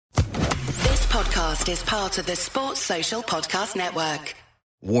podcast is part of the Sports Social Podcast Network.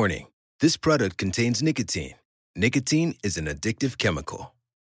 Warning, this product contains nicotine. Nicotine is an addictive chemical.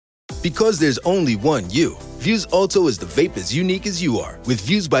 Because there's only one you, Vuse Alto is the vape as unique as you are. With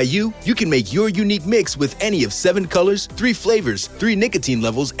Vuse by You, you can make your unique mix with any of 7 colors, 3 flavors, 3 nicotine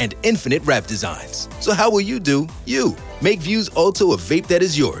levels, and infinite wrap designs. So how will you do you? Make Vuse Alto a vape that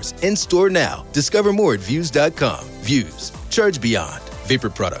is yours. In store now. Discover more at Vuse.com. Vuse. Charge beyond.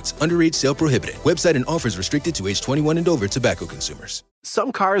 Vapor products. Underage sale prohibited. Website and offers restricted to age 21 and over tobacco consumers.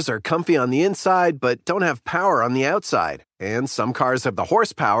 Some cars are comfy on the inside, but don't have power on the outside. And some cars have the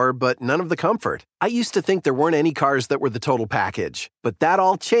horsepower, but none of the comfort. I used to think there weren't any cars that were the total package. But that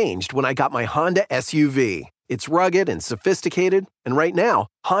all changed when I got my Honda SUV. It's rugged and sophisticated. And right now,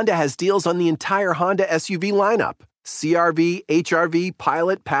 Honda has deals on the entire Honda SUV lineup. CR-V, HR-V,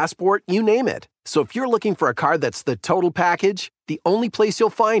 Pilot, Passport, you name it. So if you're looking for a car that's the total package, the only place you'll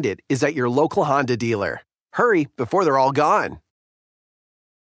find it is at your local Honda dealer. Hurry before they're all gone.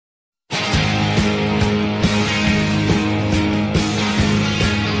 I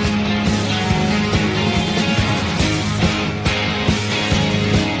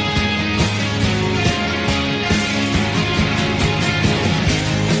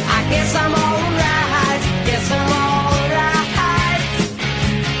guess I'm alright. Guess I'm alright.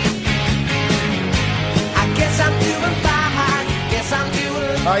 I guess I'm doing fine. Guess I'm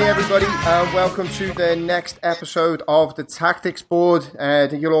doing fine. Hi everybody, welcome to the next episode of the Tactics Board. I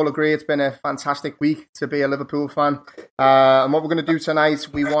think you'll all agree it's been a fantastic week to be a Liverpool fan. And what we're going to do tonight,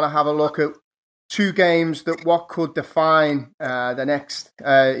 we want to have a look at 2 games that what could define the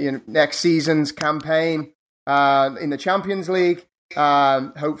next season's campaign in the Champions League.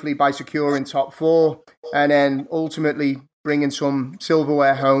 Hopefully by securing top 4, and then ultimately bringing some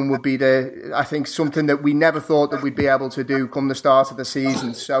silverware home would be I think something that we never thought that we'd be able to do come the start of the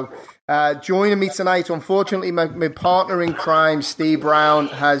season. So joining me tonight, unfortunately, my partner in crime, Steve Brown,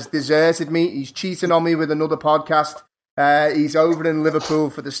 has deserted me. He's cheating on me with another podcast. He's over in Liverpool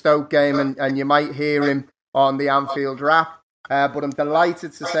for the Stoke game, and you might hear him on the Anfield Wrap. But I'm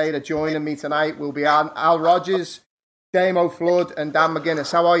delighted to say that joining me tonight will be Al Rogers, Damo Flood, and Dan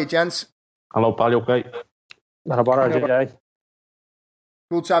McGuinness. How are you, gents? Hello, pal. You okay? Good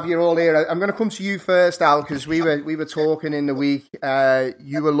to have you all here. I'm going to come to you first, Al, because we were talking in the week.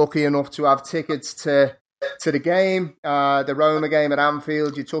 You were lucky enough to have tickets to the game, the Roma game at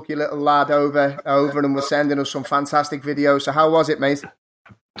Anfield. You took your little lad over and were sending us some fantastic videos. So how was it, mate?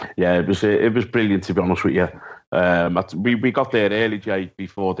 Yeah, it was brilliant, to be honest with you. We got there early, Jay,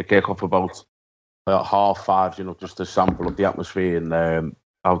 before the kick-off, about 5:30, just to sample up the atmosphere and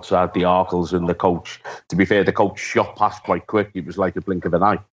outside the Arkles, and the coach. To be fair, the coach shot past quite quick. It was like a blink of an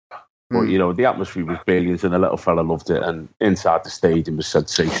eye. But, the atmosphere was brilliant and the little fella loved it, and inside the stadium was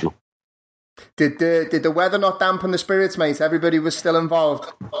sensational. Did the weather not dampen the spirits, mate? Everybody was still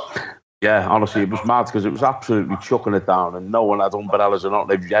involved. Yeah, honestly, it was mad because it was absolutely chucking it down, and no one had umbrellas or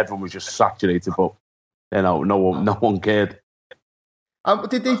not. Everyone was just saturated, but no one cared.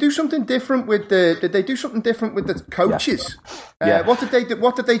 Did they do something different with the coaches? Yeah. What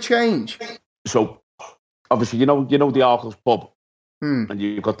did they change? So obviously, the Arkles pub, and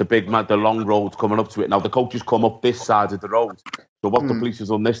you've got the long road coming up to it. Now the coaches come up this side of the road. So what the police has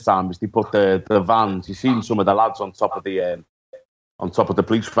done this time is they put the vans. You've seen some of the lads on top of the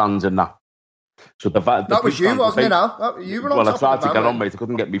police vans and that. So that was you, wasn't it, Al? You were on top of the van. Well, I tried to get on, mate. I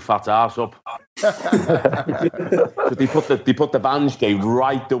couldn't get my fat arse up. So they put the vans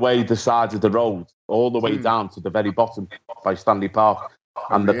right the way the side of the road, all the way down to the very bottom by Stanley Park,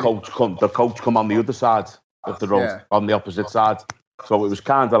 and the coach come on the other side of the road, on the opposite side. So it was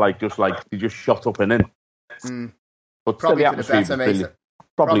kind of like they just shot up and in. But probably for the better, mate.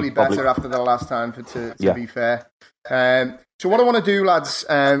 Probably better after the last time, to be fair. So what I want to do, lads,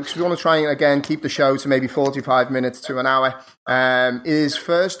 because we want to try and, again, keep the show to maybe 45 minutes to an hour, is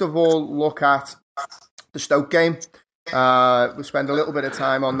first of all look at the Stoke game. We'll spend a little bit of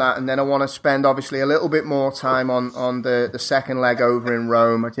time on that, and then I want to spend, obviously, a little bit more time on the second leg over in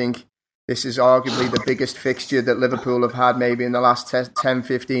Rome. I think this is arguably the biggest fixture that Liverpool have had maybe in the last 10,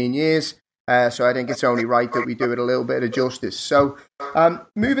 15 years. So I think it's only right that we do it a little bit of justice. So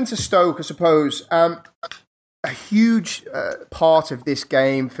moving to Stoke, I suppose, a huge part of this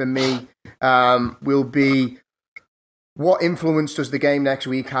game for me will be what influence does the game next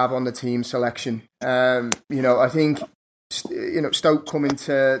week have on the team selection? I think Stoke coming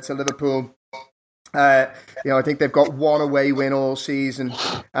to Liverpool. I think they've got one away win all season.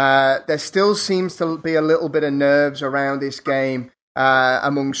 There still seems to be a little bit of nerves around this game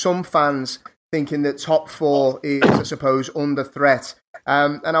among some fans, thinking that top 4 is, I suppose, under threat.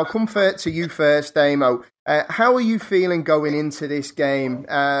 And I'll come to you first, Damo. How are you feeling going into this game?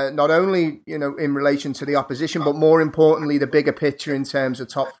 Not only, in relation to the opposition, but more importantly, the bigger picture in terms of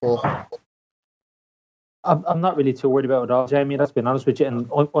top four. I'm not really too worried about it all, Jamie. Let's be honest with you. And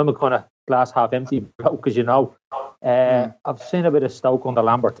I'm a kind of glass half empty bloke, because I've seen a bit of Stoke under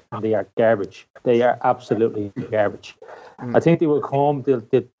Lambert, and they are garbage. They are absolutely garbage. I think they will come.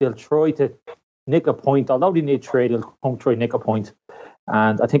 They'll try to nick a point. Although they need 3, they'll come try nick a point.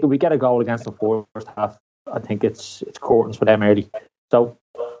 And I think if we get a goal against the first half, I think it's curtains for them early. So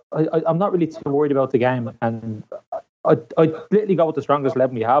I'm not really too worried about the game, and I'd literally go with the strongest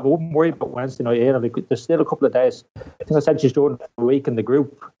 11 we have. I wouldn't worry about Wednesday night either. There's still a couple of days. I think I said just during the week in the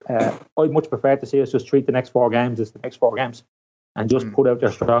group, I'd much prefer to see us just treat the next 4 games as the next 4 games, and just put out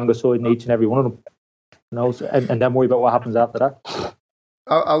their strongest side in each and every one of them. And then worry about what happens after that.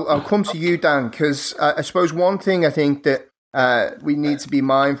 I'll come to you, Dan, because I suppose one thing I think that we need to be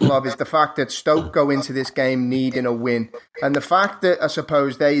mindful of is the fact that Stoke go into this game needing a win, and the fact that I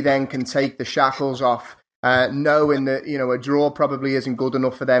suppose they then can take the shackles off, knowing that a draw probably isn't good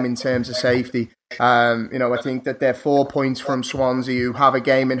enough for them in terms of safety. I think that they're 4 points from Swansea, who have a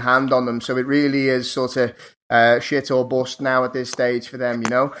game in hand on them, so it really is sort of shit or bust now at this stage for them.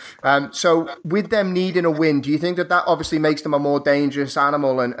 So with them needing a win, do you think that obviously makes them a more dangerous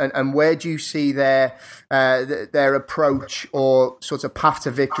animal, and where do you see their approach or sort of path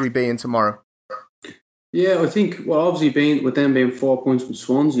to victory being tomorrow? Yeah, I think, obviously with them being 4 points from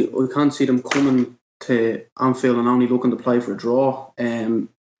Swansea, we can't see them coming to Anfield and only looking to play for a draw.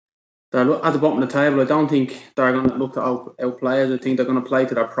 They're at the bottom of the table. I don't think they're going to look to outplay us. I think they're going to play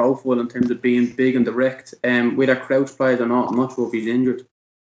to their profile in terms of being big and direct. Whether Crouch plays or not, I'm not sure if he's injured.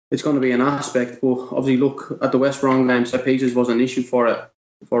 It's going to be an aspect, but obviously look at the West Brom game. Set pieces was an issue for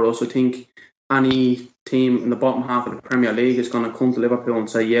us. I think any team in the bottom half of the Premier League is going to come to Liverpool and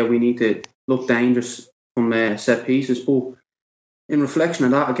say, yeah, we need to look dangerous from set pieces. But in reflection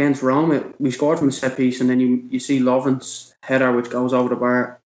of that, against Roma, we scored from a set piece, and then you see Lovren's header, which goes over the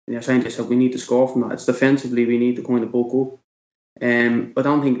bar. And you're saying to yourself, we need to score from that. It's defensively, we need to kind of bulk up. I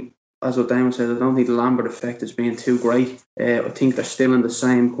don't think, as what Damon said, I don't think the Lambert effect is being too great. I think they're still in the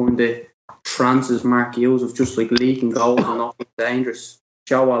same kind of trance as Mark Hughes of just like leaking goals and not being dangerous.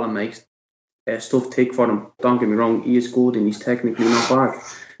 Joe Allen makes stuff tick for them. Don't get me wrong, he is good and he's technically not bad.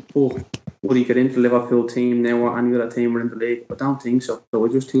 But would he get into the Liverpool team now or any other team in the league? I don't think so. So I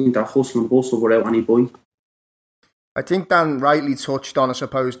just think they're hustle and bustle without any bite. I think Dan rightly touched on, I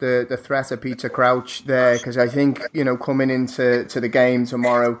suppose, the threat of Peter Crouch there, because I think, coming into the game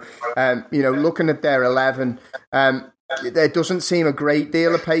tomorrow, looking at their 11, there doesn't seem a great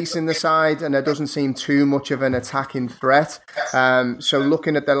deal of pace in the side, and there doesn't seem too much of an attacking threat. So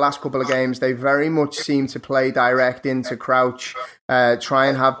looking at their last couple of games, they very much seem to play direct into Crouch, try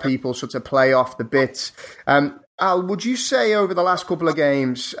and have people sort of play off the bits. Al, would you say over the last couple of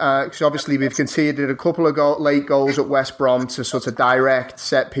games, because obviously we've conceded a couple of late goals at West Brom to sort of direct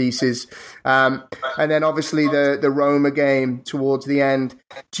set pieces, and then obviously the Roma game towards the end,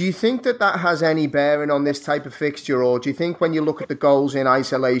 do you think that has any bearing on this type of fixture, or do you think when you look at the goals in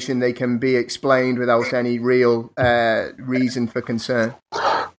isolation, they can be explained without any real reason for concern?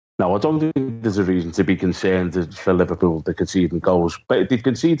 No, I don't think there's a reason to be concerned for Liverpool to conceding goals, but they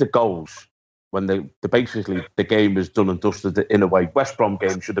conceded goals when basically the game is done and dusted in a way. West Brom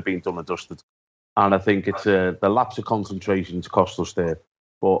game should have been done and dusted. And I think it's the lapse of concentration to cost us there.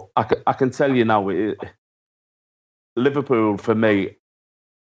 But I can tell you now, Liverpool, for me,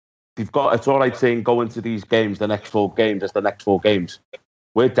 it's all right saying go into these games, the next 4 games, as the next 4 games.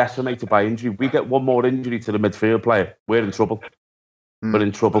 We're decimated by injury. We get one more injury to the midfield player, we're in trouble. We're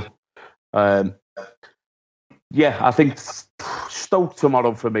in trouble. Yeah, I think Stoke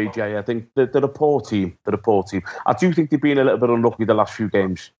tomorrow for me, Jay. I think they're a poor team. I do think they've been a little bit unlucky the last few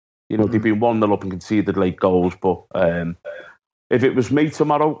games. They've been 1-0 up and conceded late goals. But if it was me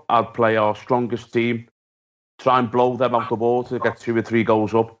tomorrow, I'd play our strongest team, try and blow them out the water, get 2 or 3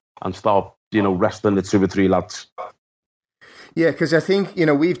 goals up, and start, resting the 2 or 3 lads. Yeah, because I think,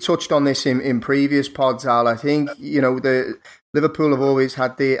 we've touched on this in previous pods, Al. I think, the Liverpool have always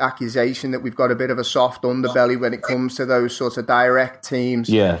had the accusation that we've got a bit of a soft underbelly when it comes to those sorts of direct teams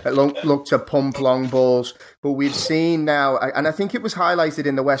that look to pump long balls. But we've seen now, and I think it was highlighted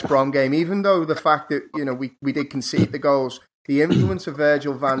in the West Brom game, even though the fact that, we did concede the goals, the influence of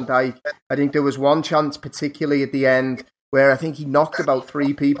Virgil van Dijk. I think there was one chance, particularly at the end, where I think he knocked about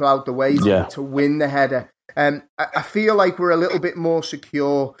 3 people out the way to win the header. I feel like we're a little bit more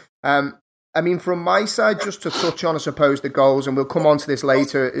secure. From my side, just to touch on, I suppose, the goals, and we'll come on to this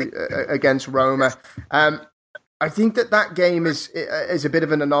later against Roma. I think that game is a bit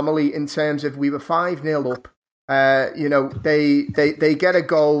of an anomaly in terms of we were 5-0 up. They get a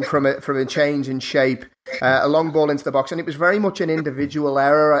goal from a change in shape, a long ball into the box, and it was very much an individual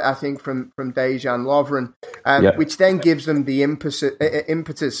error, I think, from Dejan Lovren, which then gives them the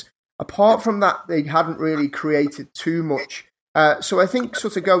impetus. Apart from that, they hadn't really created too much. So I think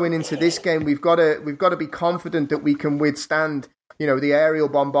sort of going into this game, we've got to be confident that we can withstand, the aerial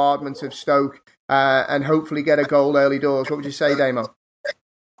bombardment of Stoke and hopefully get a goal early doors. What would you say, Damo?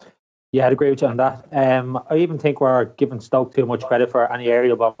 Yeah, I'd agree with you on that. I even think we're giving Stoke too much credit for any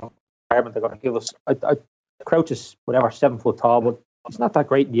aerial bombardment they're going to give us. Crouch is 7 foot tall, but he's not that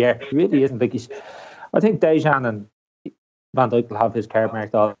great in the air. He really isn't. I think Dejan and Van Dijk will have his card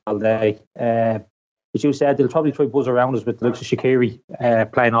marked all day. As you said, they'll probably try buzz around us with the looks of Shaqiri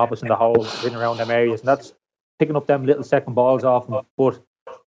playing off us in the hole, in around them areas, and that's picking up them little second balls off them. But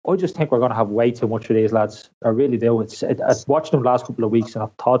I just think we're going to have way too much for these lads. I really do. I've watched them the last couple of weeks and I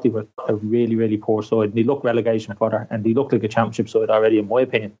thought they were a really, really poor side. And they look relegation fodder and they look like a championship side already, in my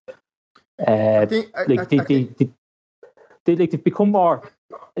opinion. They've become more.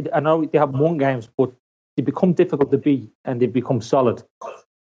 I know they have won games, but they become difficult to beat and they've become solid.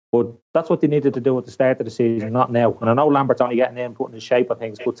 But that's what they needed to do at the start of the season, not now. And I know Lambert's only getting in, putting his shape on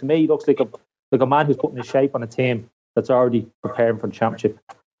things, but to me, he looks like a man who's putting his shape on a team that's already preparing for the championship.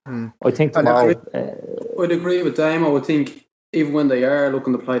 I think tomorrow... I'd agree with Damo. I think even when they are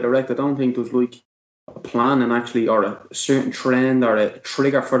looking to play direct, I don't think there's like a plan and actually or a certain trend or a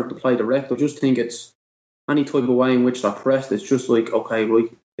trigger for them to play direct. I just think it's any type of way in which they're pressed. It's just like, okay,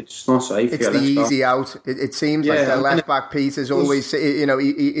 like, it's not safe. It's the easy out. It seems like the left back piece is always,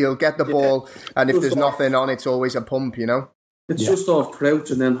 he'll get the ball, and if there's nothing on, it's always a pump, It's just off Crouch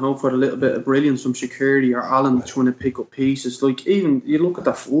and then hope for a little bit of brilliance from Shaqiri or Allen trying to pick up pieces. Like, even you look at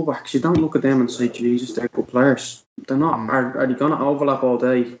the fullbacks, you don't look at them and say, Jesus, they're good players. They're not. Are they going to overlap all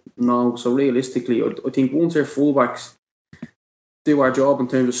day? No. So realistically, I think once their fullbacks do our job in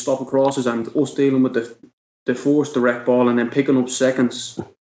terms of stopping crosses and us dealing with the forced direct ball and then picking up seconds,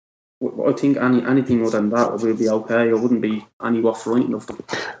 I think anything other than that will be okay. I wouldn't be anywhere frightened of them.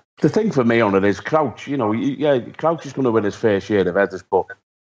 The thing for me on it is Crouch, Crouch is going to win his fair share of headers, but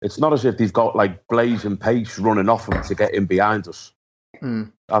it's not as if he's got like blazing pace running off him to get in behind us.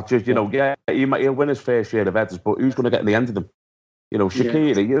 I'll just, he'll win his fair share of headers, but who's going to get in the end of them?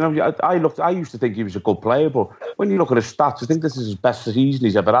 Shaqiri, I used to think he was a good player, but when you look at his stats, I think this is his best season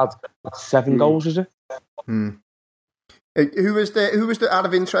he's ever had. That's 7 goals, is it? Who was the out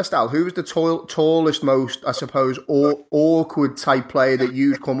of interest, Al? Who was the tallest, most, I suppose, awkward type player that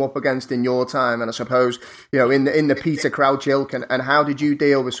you'd come up against in your time? And I suppose, in the Peter Crouch ilk, and how did you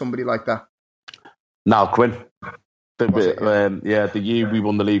deal with somebody like that? Niall Quinn. The year we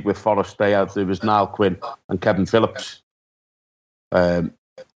won the league with Forest, there was Niall Quinn and Kevin Phillips. But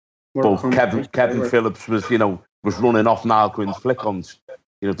Kevin Phillips was running off Niall Quinn's flick-ons.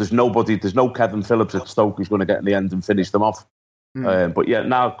 There's no Kevin Phillips at Stoke who's going to get in the end and finish them off. But yeah,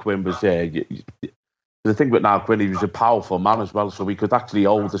 Niall Quinn was there. The thing with Niall Quinn, he was a powerful man as well, so he could actually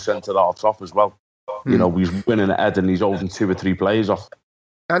hold the centre-halves off as well. He's winning a head and he's holding 2 or 3 players off.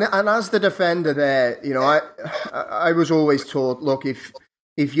 And as the defender there, I was always taught, look,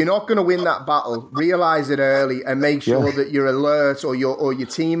 if you're not going to win that battle, realise it early and make sure that you're alert or your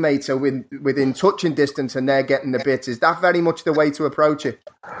teammates are within touching distance and they're getting the bits. Is that very much the way to approach it?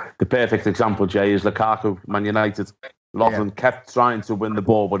 The perfect example, Jay, is Lukaku, Man United. Lovren kept trying to win the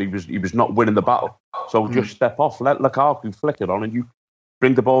ball, but he was not winning the battle. So just step off, let Lukaku flick it on, and you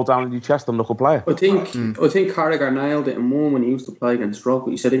bring the ball down in your chest and look a player. I think Carragher nailed it in one when he used to play against Drogba.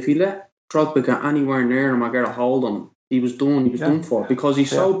 He said if he let Drogba get anywhere near him or get a hold on him, he was done. He was done for because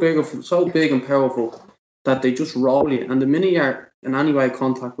he's so big and powerful that they just roll you. And the minute you're in any way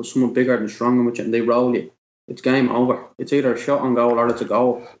contact with someone bigger and stronger with you, and they roll you, it's game over. It's either a shot on goal or it's a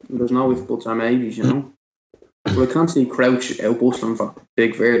goal. There's no if buts or maybes, But I can't see Crouch outbusting for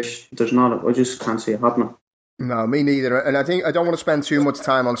big Verge. There's not. I just can't see it happening. No, me neither. And I think I don't want to spend too much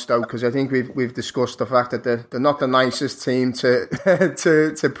time on Stoke because I think we've discussed the fact that they're not the nicest team to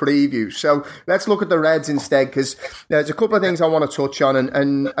preview. So let's look at the Reds instead, because there's a couple of things I want to touch on,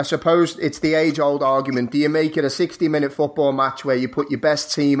 and I suppose it's the age-old argument. Do you make it a 60-minute football match where you put your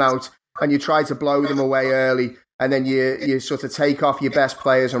best team out and you try to blow them away early, and then you sort of take off your best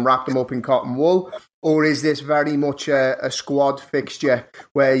players and wrap them up in cotton wool? Or is this very much a squad fixture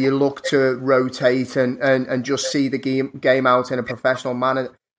where you look to rotate and just see the game out in a professional manner?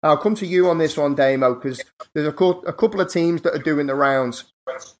 I'll come to you on this one, Damo, because there's a couple of teams that are doing the rounds.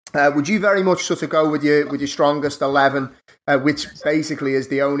 would you very much sort of go with your strongest 11, which basically is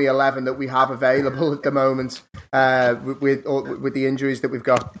the only 11 that we have available at the moment, with the injuries that we've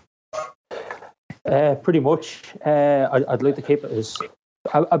got? Pretty much. I'd like to keep it as.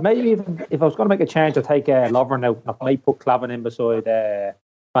 I maybe even if I was going to make a change, I'd take Lovren out. I might put Klavan in beside Van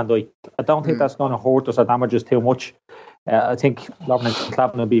Dijk. I don't think that's going to hurt us or damage us too much. I think Lovren and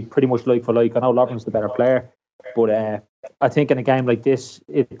Klavan will be pretty much like for like. I know Lovren's the better player, but I think in a game like this,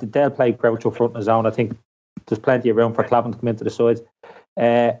 if they'll play Crouch up front in the zone, I think there's plenty of room for Klavan to come into the side.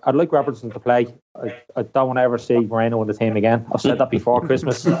 I'd like Robertson to play. I don't want to ever see Moreno on the team again. I've said that before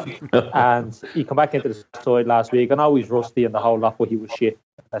Christmas. And he come back into the side last week. I know he's rusty and the whole lot, but he was shit.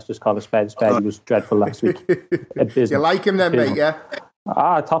 Let's just call it spade. He was dreadful last week. You like him then, mate, yeah?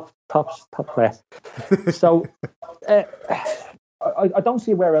 Top player. So I don't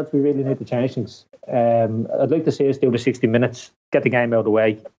see where else we really need to change things. I'd like to see us do the 60 minutes, get the game out of the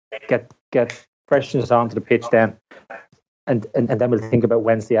way, get freshness onto the pitch then. And then we'll think about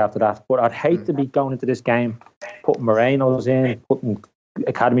Wednesday after that. But I'd hate to be going into this game, putting Morenos in, putting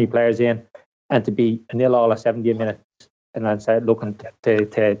academy players in, and to be 0-0 at 70 minutes, and then say looking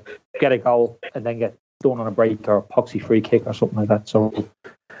to get a goal and then get done on a break or a poxy free kick or something like that. So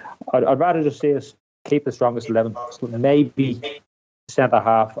I'd rather just see us keep the strongest 11, maybe centre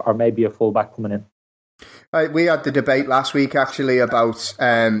half or maybe a full back coming in. We had the debate last week actually about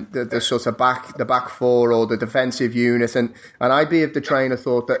the sort of back four or the defensive unit, and I'd be of the train of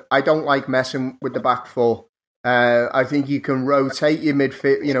thought that I don't like messing with the back four. I think you can rotate your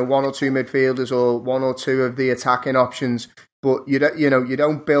midfield, one or two midfielders or one or two of the attacking options, but you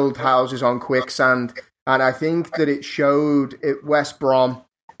don't build houses on quicksand. And I think that it showed at West Brom.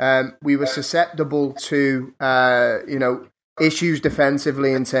 We were susceptible to issues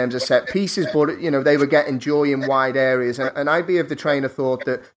defensively in terms of set pieces, but they were getting joy in wide areas, and I'd be of the train of thought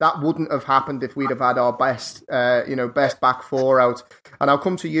that wouldn't have happened if we'd have had our best back four out. And I'll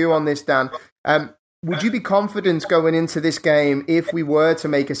come to you on this, Dan. Would you be confident going into this game if we were to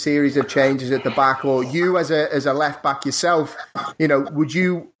make a series of changes at the back, or you as a left back yourself, would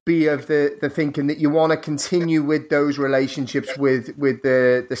you be of the thinking that you want to continue with those relationships with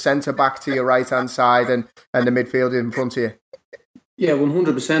the centre back to your right hand side and the midfielder in front of you? Yeah,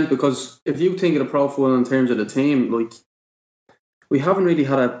 100%. Because if you think of the profile in terms of the team, like we haven't really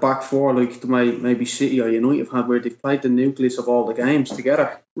had a back four like maybe City or United have had, where they've played the nucleus of all the games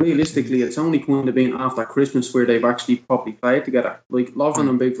together. Realistically, it's only kind of been after Christmas where they've actually properly played together. Like Lovren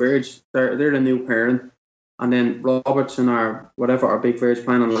and Big Verge, they're the new pairing. And then Robertson or whatever, or Big Verge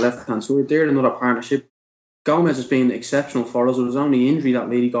playing on the left-hand side, they're another partnership. Gomez has been exceptional for us. It was only injury that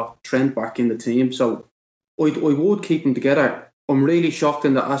really got Trent back in the team. So I would keep them together. I'm really shocked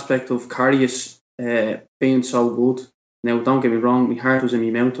in the aspect of Karius being so good. Now, don't get me wrong, my heart was in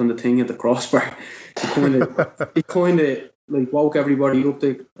my mouth on the thing at the crossbar. He kind of like woke everybody up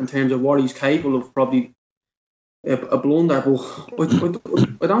in terms of what he's capable of, probably a blunder. But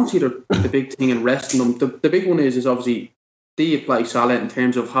I don't see the big thing in resting them. The big one is obviously, do you play Salah in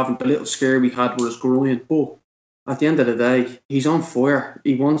terms of having the little scare we had with his groin? But at the end of the day, he's on fire.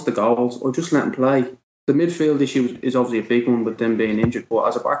 He wants the goals. Or just let him play. The midfield issue is obviously a big one with them being injured. But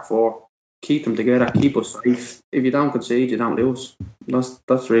as a back four, keep them together, keep us safe. If you don't concede, you don't lose.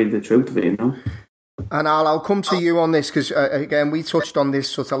 That's really the truth of it, And I'll come to you on this because, again, we touched on this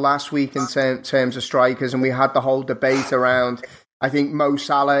sort of last week in terms of strikers, and we had the whole debate around, I think Mo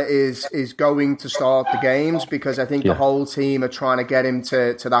Salah is going to start the games because I think the whole team are trying to get him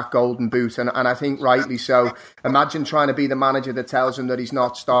to that golden boot, and I think rightly so. Imagine trying to be the manager that tells him that he's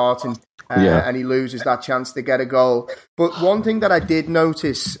not starting and he loses that chance to get a goal. But one thing that I did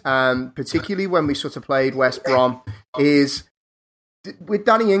notice, particularly when we sort of played West Brom, is with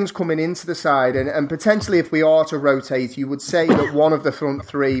Danny Ings coming into the side, and potentially if we are to rotate, you would say that one of the front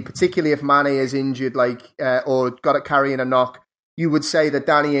three, particularly if Mane is injured or got it carrying a knock, you would say that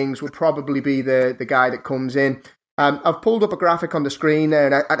Danny Ings would probably be the guy that comes in. I've pulled up a graphic on the screen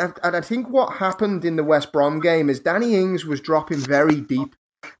there, and I think what happened in the West Brom game is Danny Ings was dropping very deep.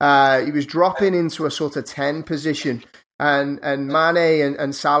 He was dropping into a sort of 10 position, and Mane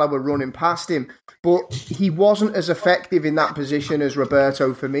and Salah were running past him, but he wasn't as effective in that position as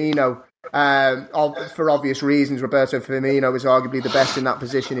Roberto Firmino. For obvious reasons, Roberto Firmino is arguably the best in that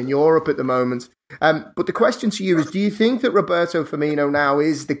position in Europe at the moment. But the question to you is, do you think that Roberto Firmino now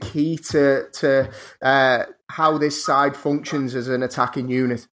is the key to how this side functions as an attacking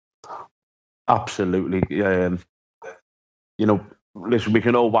unit? Absolutely. Listen, we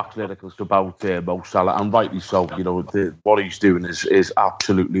can all wax lyrical about Mo Salah, and rightly so. What he's doing is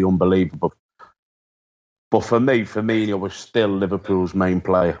absolutely unbelievable. But for me, Firmino was still Liverpool's main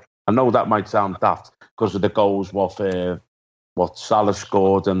player. I know that might sound daft because of the goals what Salah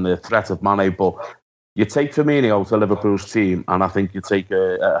scored and the threat of Mane, but you take Firmino out of Liverpool's team, and I think you take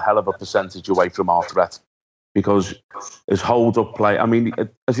a hell of a percentage away from our threat because his hold-up play. I mean,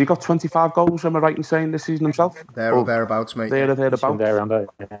 has he got 25 goals? Am I right in saying this season himself? There or thereabouts, mate.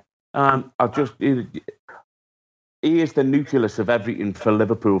 Thereabouts. He is the nucleus of everything for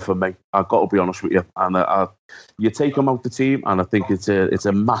Liverpool for me. I've got to be honest with you. And you take him out the team, and I think it's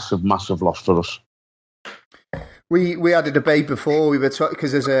a massive, massive loss for us. We had a debate before. We were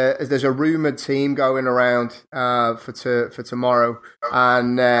because there's a rumoured team going around for tomorrow,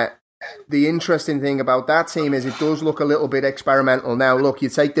 and the interesting thing about that team is it does look a little bit experimental. Now, look, you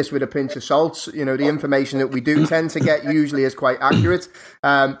take this with a pinch of salt. You know, the information that we do tend to get usually is quite accurate.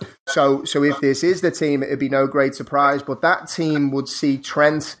 So if this is the team, it'd be no great surprise. But that team would see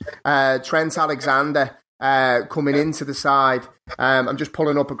Trent Alexander coming into the side. I'm just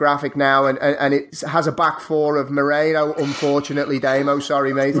pulling up a graphic now, and it has a back four of Moreno, unfortunately, Damo.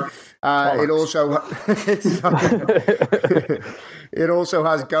 Sorry, mate. It also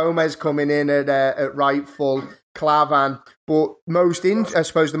has Gomez coming in at right full, Klavan. But I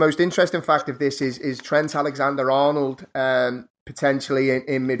suppose the most interesting fact of this is Trent Alexander-Arnold potentially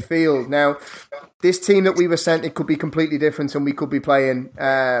in midfield. Now, this team that we were sent, it could be completely different, and we could be playing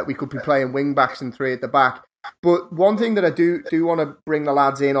wing backs and three at the back. But one thing that I do want to bring the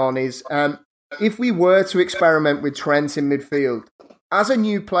lads in on is if we were to experiment with Trent in midfield, as a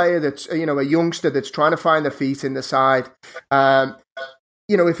new player that's, a youngster that's trying to find their feet in the side,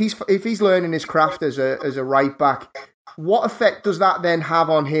 if he's learning his craft as a right back, what effect does that then have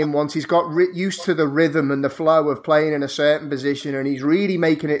on him once he's got used to the rhythm and the flow of playing in a certain position and he's really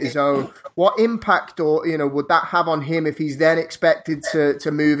making it his own? What impact would that have on him if he's then expected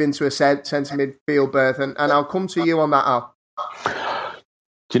to move into a centre midfield berth? And I'll come to you on that, Al.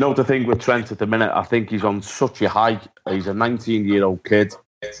 Do you know the thing with Trent at the minute? I think he's on such a high. He's a 19-year-old kid.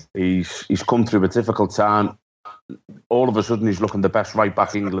 He's come through a difficult time. All of a sudden, he's looking the best right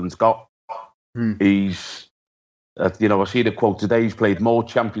back England's got. He's, I see the quote today. He's played more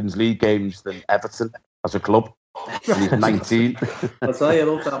Champions League games than Everton as a club. He's 19. I'll tell you, I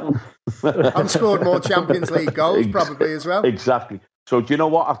love that one. And scored more Champions League goals probably as well. Exactly. So do you know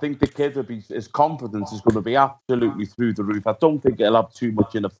what? I think the kid his confidence is going to be absolutely through the roof. I don't think it'll have too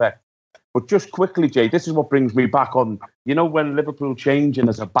much in effect. But just quickly, Jay, this is what brings me back on. When Liverpool changing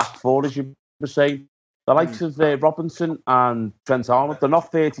as a back four, as you were saying, the likes of Robinson and Trent Arnold, they're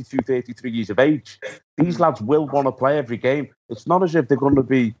not 32, 33 years of age. These lads will want to play every game. It's not as if they're going to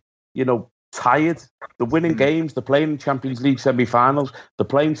be, tired. They're winning games. They're playing Champions League semi-finals. They're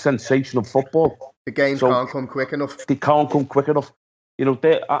playing sensational football. The games can't come quick enough. They can't come quick enough.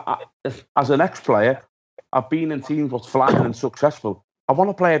 As an ex-player, I've been in teams that's flying and successful. I want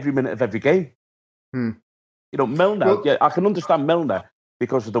to play every minute of every game. Milner, I can understand Milner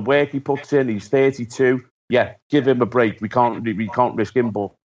because of the work he puts in. He's 32. Yeah, give him a break. We can't risk him,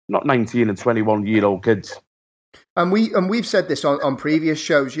 but not 19 and 21-year-old kids. And we've said this on previous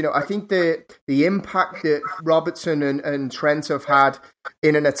shows. I think the impact that Robertson and Trent have had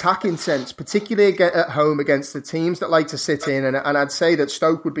in an attacking sense, particularly at home against the teams that like to sit in, and I'd say that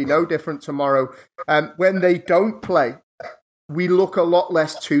Stoke would be no different tomorrow. When they don't play, we look a lot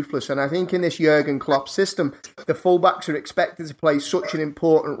less toothless. And I think in this Jurgen Klopp system, the fullbacks are expected to play such an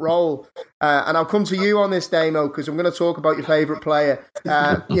important role. And I'll come to you on this, Damo, because I'm going to talk about your favourite player.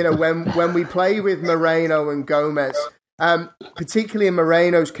 When we play with Moreno and Gomez, particularly in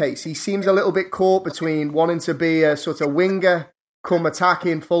Moreno's case, he seems a little bit caught between wanting to be a sort of winger, come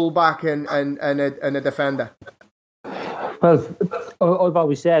attacking fullback and a defender. Well, I've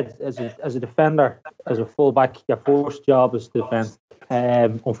always said, as a defender, as a fullback, your first job is to defend.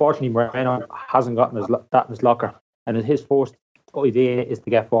 Unfortunately, Moreno hasn't gotten that in his locker, and his first idea is to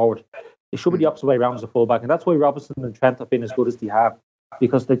get forward. It should be the opposite way around as a fullback, and that's why Robertson and Trent have been as good as they have,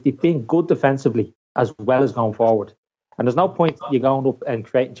 because they've been good defensively as well as going forward. And there's no point you going up and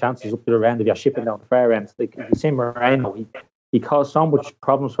creating chances up to the end if you're shipping down the fair end. Like you see Moreno, he caused so much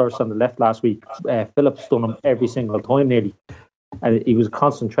problems for us on the left last week. Phillips done him every single time nearly. And he was a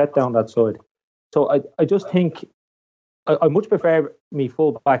constant threat down that side. So I just think I much prefer me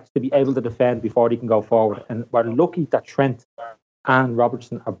full-backs to be able to defend before they can go forward. And we're lucky that Trent and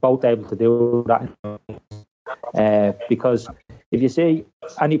Robertson are both able to do that. Because if you see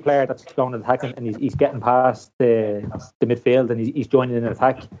any player that's going and attacking and he's getting past the midfield and he's joining in an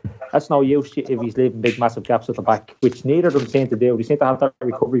attack, that's no use if he's leaving big massive gaps at the back, which neither of them seem to do. They seem to have that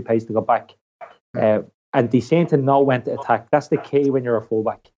recovery pace to go back. And they seem to know when to attack. That's the key when you're a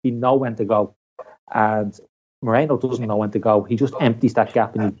fullback. You know when to go. and Moreno doesn't know when to go. He just empties that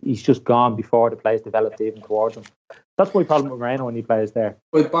gap, and he's just gone before the players developed even towards him. That's my problem with Moreno when he plays there.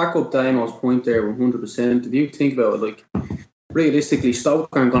 I'd back up Damo's point there 100%. If you think about it, like, realistically,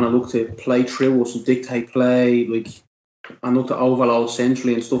 Stoke aren't going to look to play through us and dictate play, like, and look to overload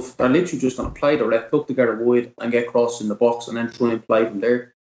centrally and stuff. They're literally just going to play direct, look to get a wide and get crossed in the box and then try and play from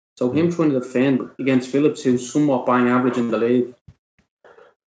there. So him trying to defend against Phillips, who's somewhat bang average in the league,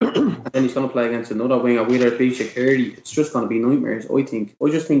 and then he's going to play against another winger, whether it be Shaqiri, it's just going to be nightmares, I think. I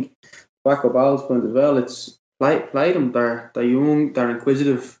just think, back up Al's point as well, it's play them. They're young, they're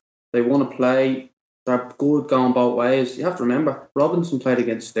inquisitive, they want to play, they're good going both ways. You have to remember, Robinson played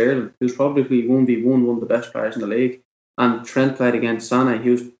against Sterling, who's probably 1v1 one of the best players in the league, and Trent played against Sané,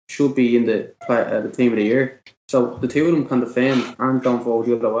 who should be in the team of the year. So the two of them can defend and going forward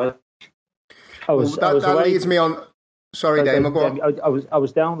the other way. That leads me on. Sorry, Dave. I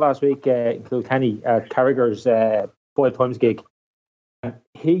was down last week in Kilkenny at Carragher's 5 times gig.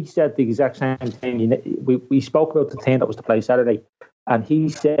 He said the exact same thing. We spoke about the team that was to play Saturday, and he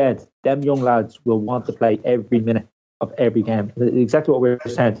said them young lads will want to play every minute of every game. Exactly what we were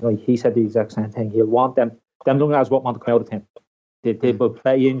saying tonight. He said the exact same thing. He'll want them. Them young lads won't want to come out of the team. They will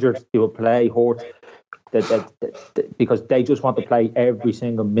play injured. They will play hurt. Because they just want to play every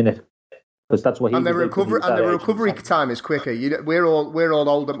single minute. Because that's what he. And the recovery time is quicker. We're all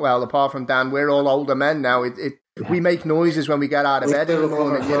older. Well, apart from Dan, we're all older men now. We make noises when we get out of bed in the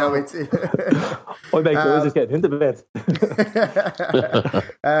morning. I make noises getting into bed.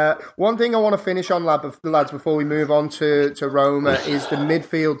 One thing I want to finish on, lads, before we move on to Roma, is the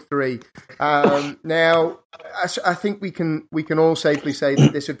midfield three. Now, I think we can all safely say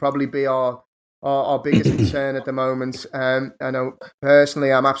that this would probably be our biggest concern at the moment. I know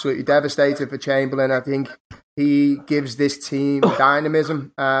personally I'm absolutely devastated for Chamberlain. I think he gives this team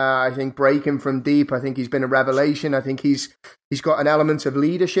dynamism. I think breaking from deep, I think he's been a revelation. I think he's got an element of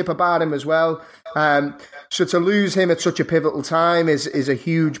leadership about him as well. So to lose him at such a pivotal time is a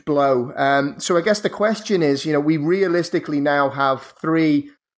huge blow. So I guess the question is, we realistically now have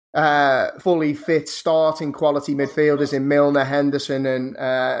three fully fit starting quality midfielders in Milner, Henderson and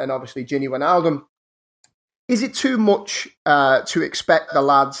obviously Gini Wijnaldum. Is it too much to expect the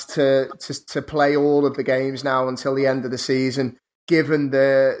lads to play all of the games now until the end of the season, given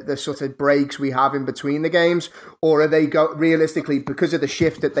the sort of breaks we have in between the games? Or are they realistically, because of the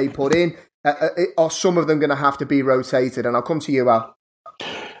shift that they put in, are some of them going to have to be rotated? And I'll come to you, Al.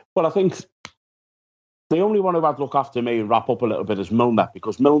 Well, I think the only one who I'd look after me and wrap up a little bit is Milner,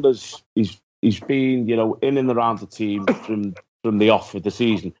 because Milner's he's been in and around the team from the off of the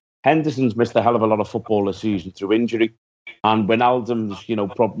season. Henderson's missed a hell of a lot of football this season through injury, and Wijnaldum's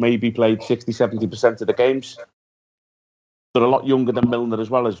maybe played 60-70% of the games. They're a lot younger than Milner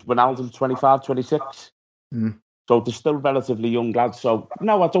as well. As Wijnaldum 25, 26. So they're still relatively young lads. So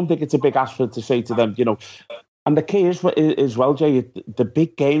no, I don't think it's a big ask to say to them, And the key is as well, Jay, the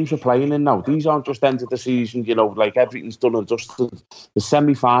big games we're playing in now, these aren't just end of the season, like everything's done and dusted. The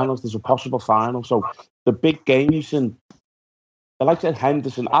semi-finals, there's a possible final. So the big games, and I like that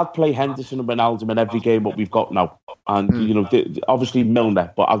Henderson, I'd play Henderson and Wijnaldum in every game what we've got now. And, obviously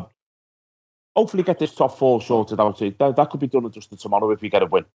Milner, but I'll hopefully get this top four sorted out. That could be done and dusted tomorrow if we get a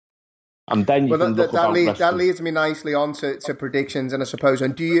win. And then that leads me nicely on to predictions, and I suppose,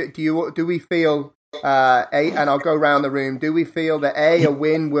 and do we feel... and I'll go around the room. Do we feel that a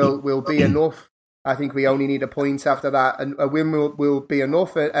win will be enough? I think we only need a point after that, and a win will be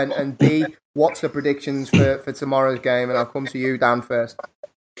enough. And B, what's the predictions for tomorrow's game? And I'll come to you, Dan, first.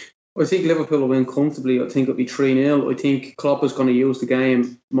 I think Liverpool will win comfortably. I think it'll be 3-0. I think Klopp is going to use the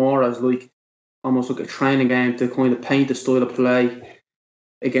game more as almost like a training game to kind of paint the style of play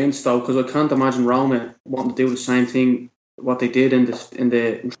against Stoke, because I can't imagine Roma wanting to do the same thing what they did in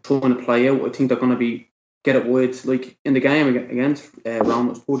the trying to play out. I think they're going to get it wide. Like in the game against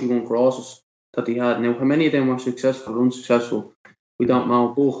Roma, it was 41 crosses that they had. Now, how many of them were successful or unsuccessful, we don't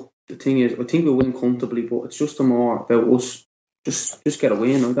know. But the thing is, I think we'll win comfortably. But it's just more about us. Just get a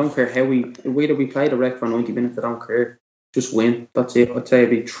win. I don't care whether we play direct for 90 minutes. I don't care. Just win. That's it. I'd say it'd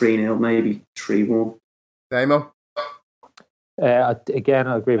be 3-0, maybe 3-1. Damo? Again,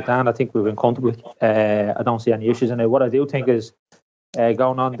 I agree with Dan. I think we win comfortably. I don't see any issues in it. What I do think is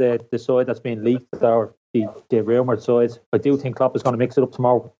going on the side that's being leaked, or the rumoured side, I do think Klopp is going to mix it up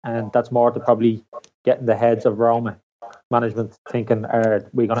tomorrow, and that's more to probably get in the heads of Roma management, thinking, are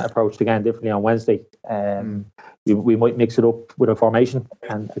we going to approach the game differently on Wednesday? We might mix it up with a formation,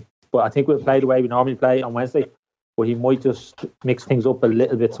 but I think we'll play the way we normally play on Wednesday, but he might just mix things up a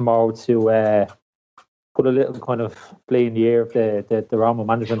little bit tomorrow to put a little kind of play in the air of the Roma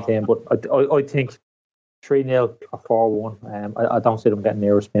management team. But I think 3-0 or 4-1. I don't see them getting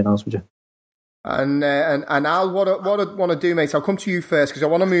near us, being honest with you. And Al, what I want to do, mate, I'll come to you first because I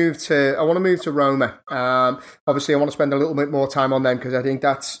want to move to Roma. Obviously, I want to spend a little bit more time on them because I think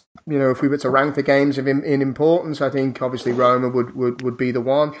that's, if we were to rank the games in importance, I think obviously Roma would be the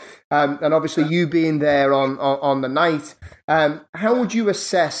one. And obviously, you being there on the night, how would you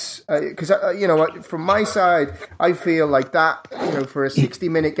assess? Because from my side, I feel like that, for a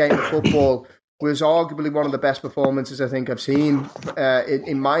 60-minute game of football, was arguably one of the best performances I think I've seen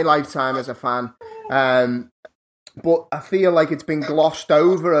in my lifetime as a fan. But I feel like it's been glossed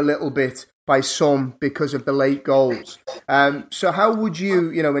over a little bit by some because of the late goals. So how would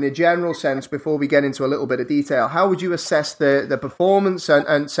you, in a general sense, before we get into a little bit of detail, how would you assess the performance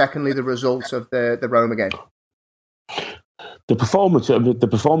and secondly, the results of the Roma game? The performance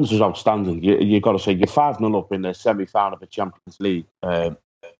was outstanding. You've got to say, you're 5-0 up in the semi-final of the Champions League.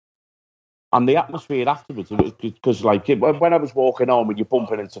 And the atmosphere afterwards, because when I was walking home and you're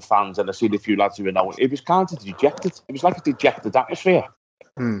bumping into fans and I seen a few lads who were now, it was kind of dejected. It was like a dejected atmosphere.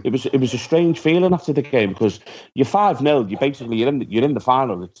 It was a strange feeling after the game because you're 5-0. You're in the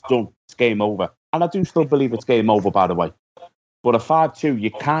final. It's done. It's game over. And I do still believe it's game over, by the way. But a 5-2,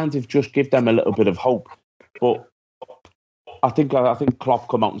 you kind of just give them a little bit of hope. But I think Klopp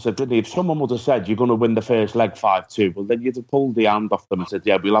come out and said, didn't he, if someone would have said you're going to win the first leg 5-2, well then you'd have pulled the hand off them and said,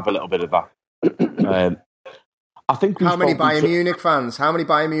 yeah, we'll have a little bit of that. I think how many Bayern Munich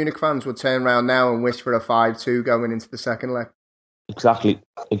fans would turn around now and wish for a 5-2 going into the second leg? Exactly.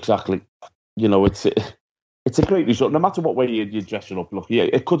 It's a great result. No matter what way you're dressing up, look, yeah,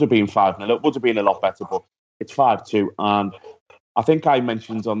 it could have been 5-0. It would have been a lot better, but it's 5-2. And I think I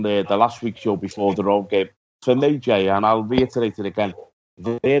mentioned on the last week's show before the Rome game, for me, Jay, and I'll reiterate it again,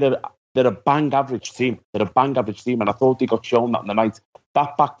 they're a bang average team. They're a bang average team, and I thought they got shown that in the night.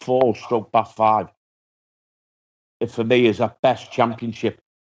 That back four, stroke back five, it for me is at best championship.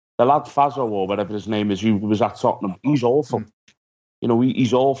 The lad Fazio, or whatever his name is, who was at Tottenham, he's awful.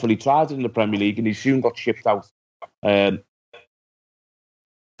 He's awful. He tried it in the Premier League and he soon got shipped out. They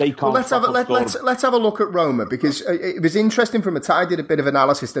can't. Well, let's have a look at Roma because it was interesting I did a bit of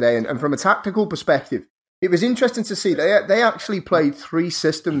analysis today, and from a tactical perspective, it was interesting to see they actually played 3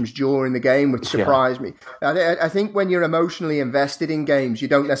 systems during the game, which surprised me. I think when you're emotionally invested in games, you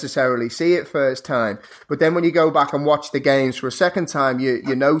don't necessarily see it first time. But then when you go back and watch the games for a second time,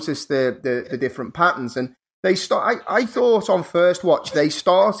 you notice the different patterns. And I thought on first watch, they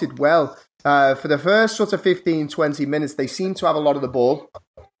started well. For the first sort of 15, 20 minutes, they seemed to have a lot of the ball.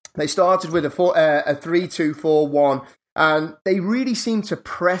 They started with a 3-2-4-1, and they really seemed to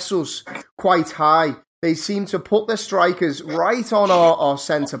press us quite high. They seem to put their strikers right on our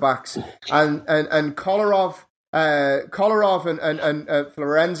centre-backs. And Kolarov and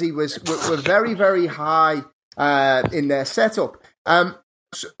Florenzi were very, very high in their setup. Have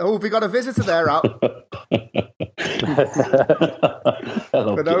we got a visitor there, Al?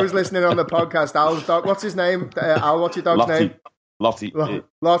 For those listening on the podcast, Al's dog, what's his name? Al, what's your dog's name? Lottie.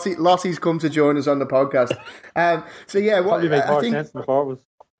 Lottie's come to join us on the podcast. So yeah, what I think sense before was.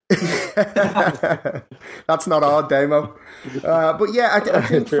 That's not our demo, but yeah, I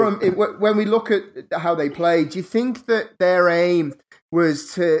think when we look at how they played, do you think that their aim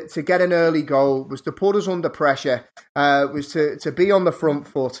was to get an early goal, was to put us under pressure, was to be on the front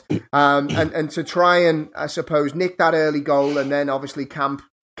foot, and to try and, I suppose, nick that early goal and then obviously camp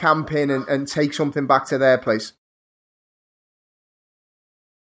in and take something back to their place?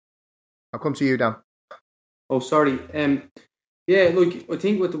 I'll come to you, Dan. Oh, sorry. Yeah, look, I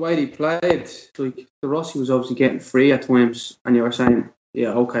think with the way they played, like the Rossi was obviously getting free at times, and you were saying, yeah,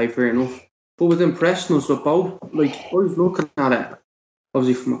 okay, fair enough. But with them pressing us with both, like I was looking at it,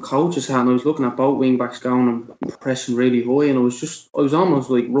 obviously from a coach's hand, I was looking at both wing backs going and pressing really high, and I was almost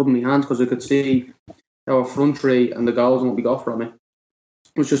like rubbing my hands because I could see our front three and the goals and what we got from it.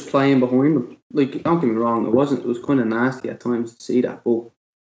 I was just playing behind them. Like, don't get me wrong, it was kind of nasty at times to see that, but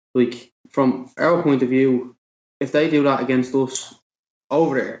like from our point of view, if they do that against us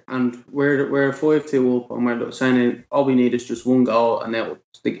over there and we're 5-2 up and we're saying all we need is just one goal and then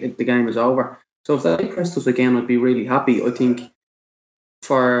the game is over. So if they pressed us again, I'd be really happy. I think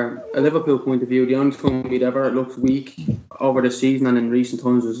for a Liverpool point of view, the only time we'd ever looked weak over the season and in recent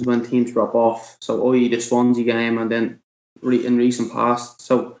times was when teams drop off. So i.e. the Swansea game and then in recent past.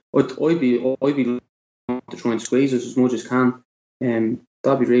 So I'd be to try and squeeze us as much as can.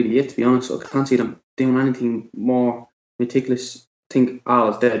 That'd be really it, to be honest. I can't see them doing anything more meticulous. I think Al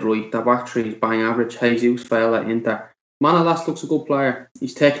is dead right. That back three is bang average. Jesus failed at Inter. Manolas looks a good player.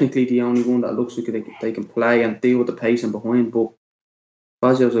 He's technically the only one that looks like they can play and deal with the pace and behind. But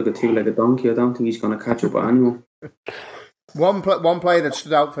Fazio's like a two-legged donkey. I don't think he's going to catch up with anyone. One player that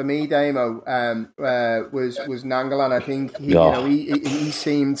stood out for me, Damo, was Nangolan. I think he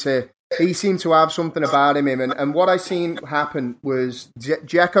seemed to have something about him, and what I seen happen was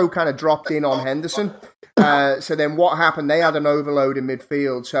Dzeko kind of dropped in on Henderson. So then what happened? They had an overload in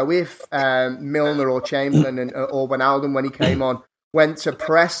midfield. So if Milner or Chamberlain or Wijnaldum, when he came on, went to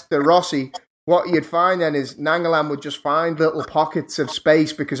press De Rossi, what you'd find then is Nangolan would just find little pockets of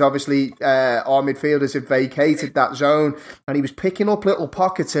space because obviously our midfielders had vacated that zone, and he was picking up little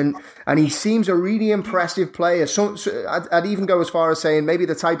pockets, and he seems a really impressive player. So I'd even go as far as saying maybe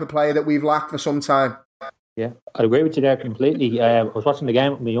the type of player that we've lacked for some time. Yeah, I agree with you there completely. I was watching the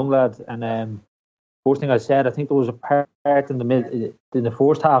game with my young lad, and first thing I said, I think there was a part in the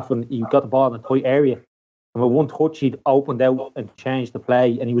first half when he got the ball in a tight area. And with one touch, he'd opened out and changed the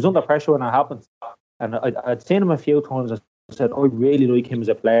play. And he was under pressure when that happened. And I'd seen him a few times. I said, I really like him as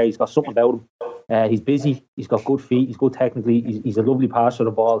a player. He's got something about him. He's busy. He's got good feet. He's good technically. He's a lovely passer of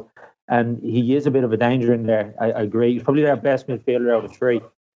the ball. And he is a bit of a danger in there. I agree. He's probably their best midfielder out of three.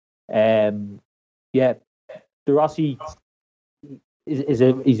 De Rossi he's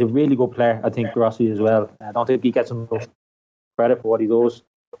a really good player. I think De Rossi as well. I don't think he gets enough credit for what he does.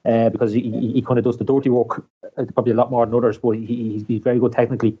 Because he kind of does the dirty work probably a lot more than others, but he's very good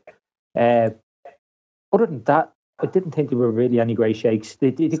technically. Other than that, I didn't think they were really any great shakes.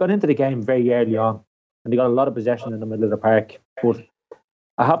 They got into the game very early on, and they got a lot of possession in the middle of the park. But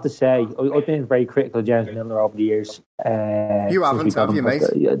I have to say, I've been very critical of James Milner over the years. You haven't, have you, mate?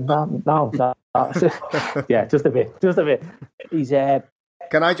 No. Yeah, just a bit. He's...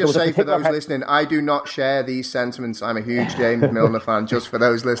 Can I just say for those listening, I do not share these sentiments. I'm a huge James Milner fan, just for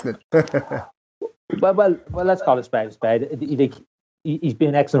those listening. well, let's call it spade. He's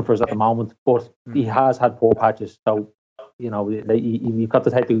been excellent for us at the moment, but he has had poor patches. So, you've got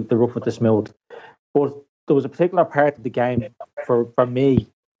to take the rough with the smooth. But there was a particular part of the game, for me,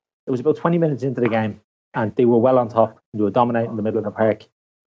 it was about 20 minutes into the game, and they were well on top. They were dominating the middle of the park.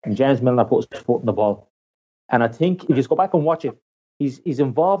 And James Milner put his foot in the ball. And I think if you go back and watch it, He's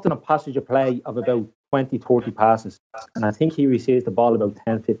involved in a passage of play of about 20, 30 passes. And I think he receives the ball about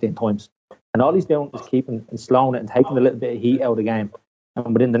 10, 15 times. And all he's doing is keeping and slowing it and taking a little bit of heat out of the game.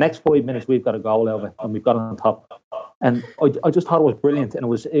 And within the next 5 minutes, we've got a goal over it and we've got it on top. And I just thought it was brilliant. And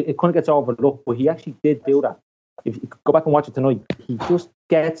it kind of gets overlooked, but he actually did do that. If you go back and watch it tonight, he just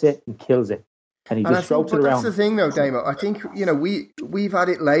gets it and kills it. And he just strokes it around. That's the thing, though, Damo. I think we've had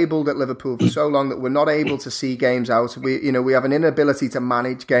it labelled at Liverpool for so long that we're not able to see games out. We have an inability to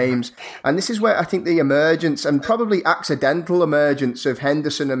manage games, and this is where I think the emergence and probably accidental emergence of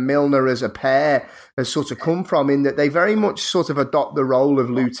Henderson and Milner as a pair has sort of come from. In that they very much sort of adopt the role of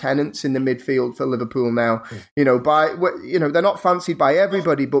lieutenants in the midfield for Liverpool now. They're not fancied by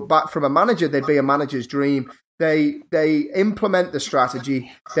everybody, but back from a manager, they'd be a manager's dream. They implement the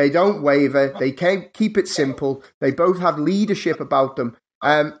strategy. They don't waver. They keep it simple. They both have leadership about them.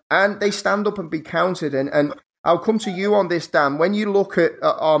 And they stand up and be counted. And I'll come to you on this, Dan. When you look at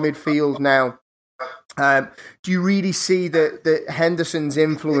our midfield now, do you really see that Henderson's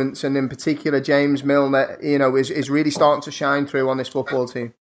influence, and in particular James Milner, is really starting to shine through on this football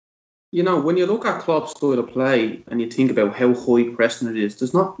team? When you look at Klopp's style of play and you think about how high pressing it is,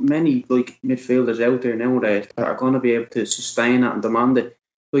 there's not many midfielders out there nowadays that are going to be able to sustain that and demand it.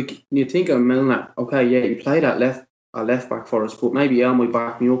 When you think of Milner, okay, yeah, he played at left back for us, but maybe I might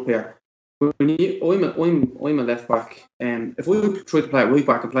back me up here. I'm a left back, and if we try to play at right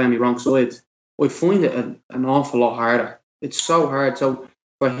back and play on the wrong side, I find it an awful lot harder. It's so hard. So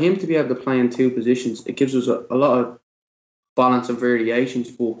for him to be able to play in two positions, it gives us a lot of balance and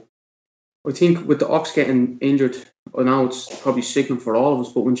variations, but I think with the Ox getting injured, I know it's probably sickening for all of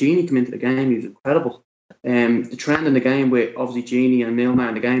us, but when Gini came into the game, he was incredible. The trend in the game with obviously Gini and Milner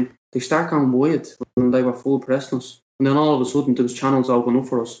in the game, they start going wide when they were full pressing us. And then all of a sudden, there was channels open up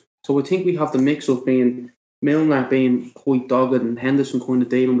for us. So I think we have the mix of being Milner being quite dogged and Henderson kind of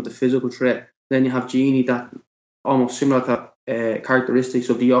dealing with the physical threat. Then you have Gini, that almost similar to characteristics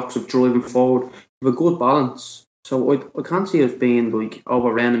of the Ox of driving forward with a good balance. So I can't see us being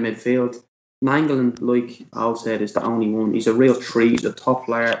overrun in midfield. Nangolan, like Al said, is the only one. He's a real treat. He's a top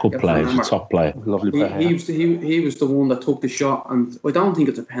player. Good player. He's a top player. Lovely player. He was the one that took the shot, and I don't think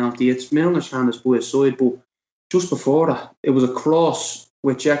it's a penalty. It's Milner's hand is by his side, but just before that, it was a cross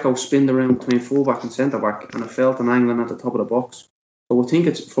with Dzeko spinned around between fullback and centre back, and it fell to Nangolan at the top of the box. So I think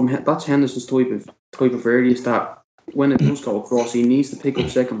that's Henderson's type of radius that when it does go across, he needs to pick up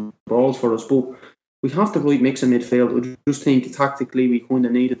second balls for us. But we have the right mix in midfield. I just think tactically we kind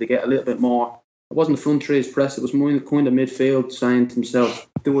of needed to get a little bit more. It wasn't the front three's press, it was more kind of midfield saying to himself,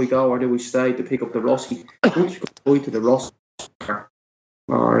 do we go or do we stay to pick up the Rossi? Once you go to the Rossi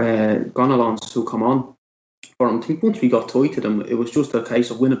or Gonalons who come on, I think once we got tight to them, it was just a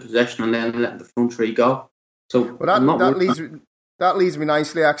case of winning possession and then letting the front three go. So that leads me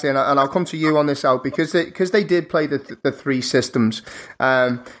nicely, actually, and I'll come to you on this out because they did play the three systems,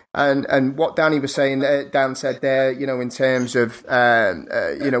 and what Danny was saying, Dan said there, in terms of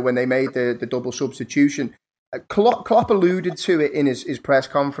when they made the double substitution, Klopp alluded to it in his press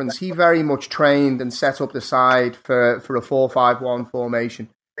conference. He very much trained and set up the side for a 4-5-1 formation.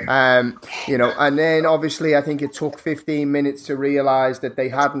 And then obviously I think it took 15 minutes to realise that they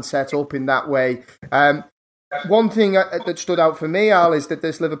hadn't set up in that way. One thing that stood out for me, Al, is that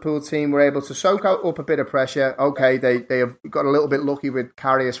this Liverpool team were able to soak up a bit of pressure. Okay, they have got a little bit lucky with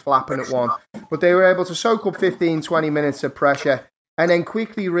Karius flapping at one, but they were able to soak up 15, 20 minutes of pressure and then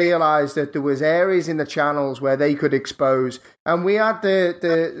quickly realised that there was areas in the channels where they could expose. And we had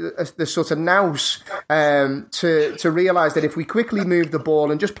the sort of nous to realise that if we quickly moved the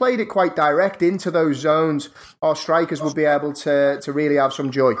ball and just played it quite direct into those zones, our strikers would be able to really have some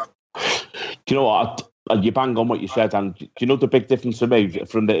joy. Do you know what? You bang on what you said, and do you know the big difference for me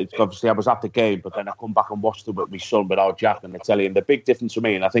obviously I was at the game, but then I come back and watched it with my son, with our Jack and the telly, and the big difference for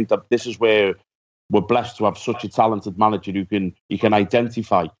me, and I think that this is where we're blessed to have such a talented manager who can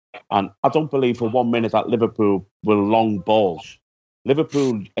identify, and I don't believe for 1 minute that Liverpool were long balls.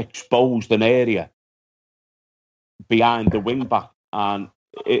 Liverpool exposed an area behind the wing back, and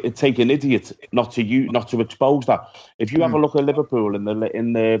it'd take an idiot not to expose that. If you have a look at Liverpool in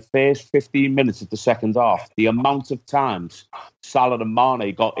the first 15 minutes of the second half, the amount of times Salah and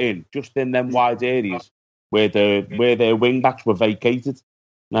Mane got in just in them wide areas where their wing backs were vacated.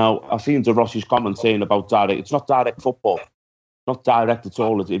 Now I've seen De Rossi's comment saying about direct. It's not direct football, not direct at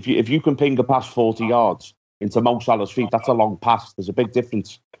all. If you can ping a pass 40 yards into Mo Salah's feet, that's a long pass. There's a big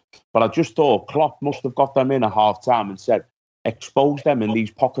difference. But I just thought Klopp must have got them in at half time and said, expose them in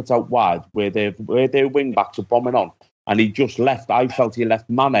these pockets out wide where their wing backs are bombing on, and I felt he left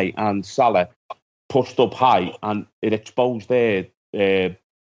Mane and Salah pushed up high, and it exposed their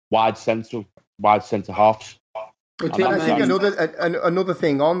wide centre halves. I think another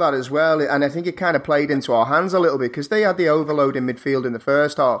thing on that as well, and I think it kind of played into our hands a little bit because they had the overload in midfield in the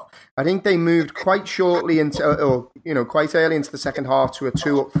first half. I think they moved quite shortly quite early into the second half to a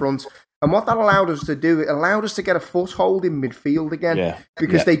 2 up front. And what that allowed us to do, it allowed us to get a foothold in midfield again,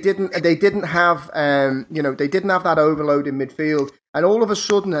 because they didn't have that overload in midfield. And all of a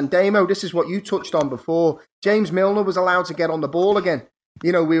sudden, and Damo, this is what you touched on before, James Milner was allowed to get on the ball again.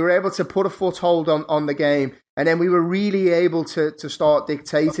 We were able to put a foothold on the game, and then we were really able to start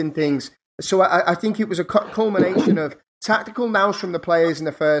dictating things. So I think it was a culmination of tactical nous from the players in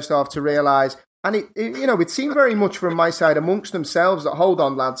the first half to realise, and it seemed very much from my side amongst themselves that, hold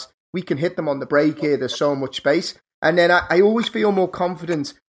on, lads, we can hit them on the break here. There's so much space. And then I always feel more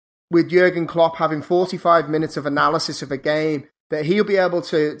confident with Jurgen Klopp having 45 minutes of analysis of a game that he'll be able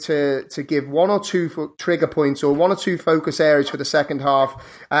to give 1 or 2 trigger points or 1 or 2 focus areas for the second half.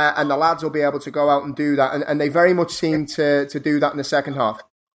 And the lads will be able to go out and do that. And they very much seem to do that in the second half.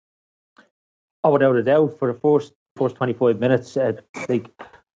 Oh, without a doubt, for the first 25 minutes, there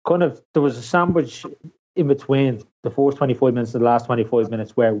was a sandwich in between the first 25 minutes and the last 25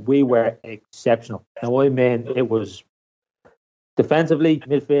 minutes where we were exceptional. Now, I mean, it was defensively,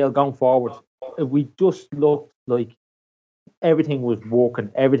 midfield, going forward. We just looked like everything was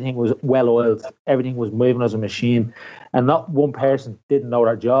working, everything was well-oiled, everything was moving as a machine, and not one person didn't know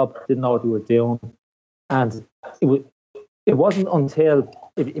their job, didn't know what they were doing. And it wasn't until,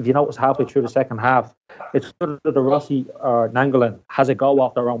 if you notice, halfway through the second half, it's whether the Rossi or Nainggolan has a go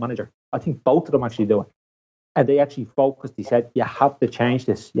off their own manager. I think both of them actually do it. And they actually focused. He said, you have to change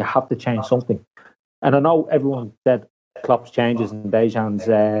this. You have to change something. And I know everyone said Klopp's changes and Dejan's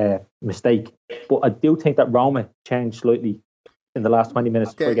mistake, but I do think that Roma changed slightly in the last 20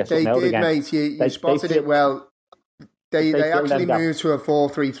 minutes before he gets something out again. Mate. You spotted it well. They actually moved to a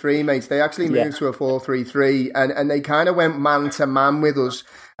 4-3-3, mate. They actually moved to a 4-3-3, and they kind of went man-to-man with us.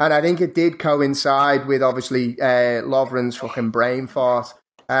 And I think it did coincide with, obviously, Lovren's fucking brain fart.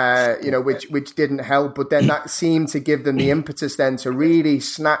 which didn't help. But then that seemed to give them the impetus then to really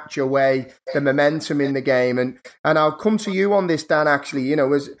snatch away the momentum in the game. And I'll come to you on this, Dan, actually,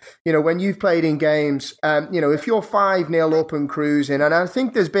 when you've played in games, if you're 5-0 up and cruising, and I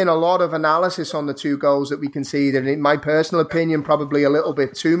think there's been a lot of analysis on the 2 goals that we conceded, in my personal opinion, probably a little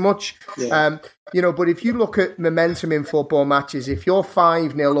bit too much. Yeah. But if you look at momentum in football matches, if you're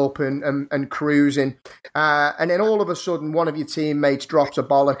 5-0 up and cruising, and then all of a sudden one of your teammates drops a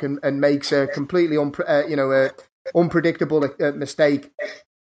bollock and makes a completely unpredictable mistake,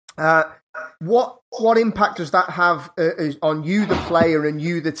 what impact does that have on you, the player, and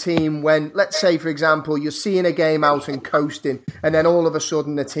you, the team, when, let's say, for example, you're seeing a game out and coasting, and then all of a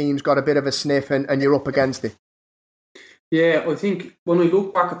sudden the team's got a bit of a sniff and you're up against it? Yeah, I think when I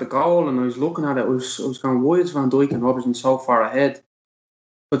look back at the goal and I was looking at it, I was going, why is Van Dijk and Robertson so far ahead?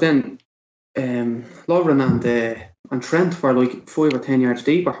 But then Lovren and Trent were like 5 or 10 yards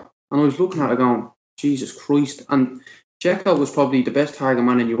deeper. And I was looking at it going, Jesus Christ. And Dzeko was probably the best target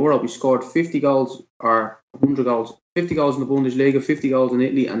man in Europe. He scored 50 goals or 100 goals. 50 goals in the Bundesliga, 50 goals in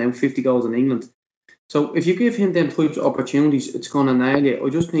Italy, and then 50 goals in England. So if you give him them types of opportunities, it's going to nail you. I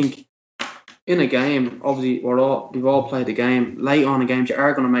just think in a game, obviously, we've all played a game. Late on in games, you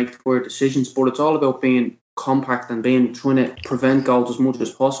are going to make poor decisions, but it's all about being compact and trying to prevent goals as much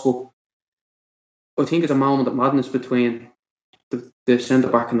as possible. I think it's a moment of madness between the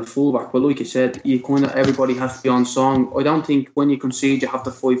centre-back and the full-back. But like you said, everybody has to be on song. I don't think when you concede, you have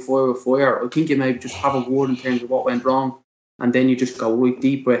to fight fire with fire. I think you maybe just have a word in terms of what went wrong, and then you just go right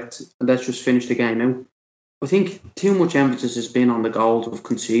deep breath, and let's just finish the game out. I think too much emphasis has been on the goals of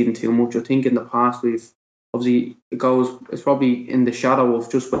conceding too much. I think in the past it's probably in the shadow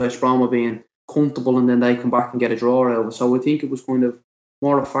of just West Brom being comfortable and then they come back and get a draw out of it. So I think it was kind of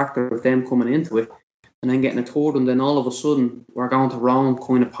more a factor of them coming into it and then getting a third, and then all of a sudden we're going to Rome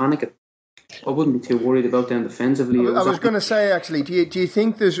kind of panicking. I wouldn't be too worried about them defensively. I was going to say, actually, do you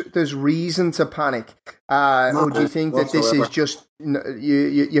think there's reason to panic? Or do you think that this is just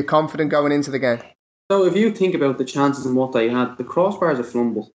you're confident going into the game? So if you think about the chances and what they had, the crossbar is a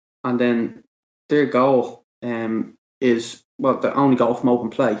fumble, and then their goal is the only goal from open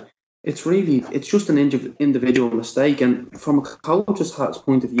play. It's just an individual mistake, and from a coach's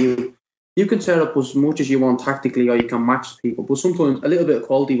point of view, you can set up as much as you want tactically, or you can match people, but sometimes a little bit of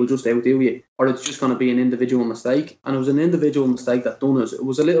quality will just outdo you, or it's just going to be an individual mistake. And it was an individual mistake that done us. It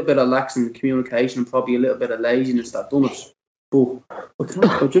was a little bit of lax in communication and probably a little bit of laziness that done us. But I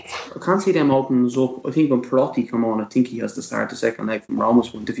can't see them opening us up. I think when Perotti come on, I think he has to start the second leg from Roma's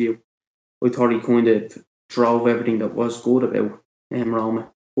point of view. I thought he kind of drove everything that was good about Roma.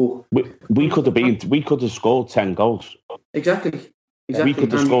 But we could have scored 10 goals. Exactly. We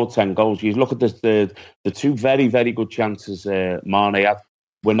could have scored 10 goals. You look at the 2 very, very good chances Mane had.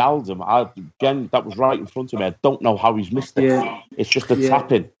 Wijnaldum, again, that was right in front of me. I don't know how he's missed it. Yeah. It's just a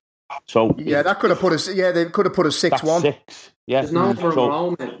tap-in. So that could have put us. Yeah, they could have put us 6-1. 6. Yeah. There's no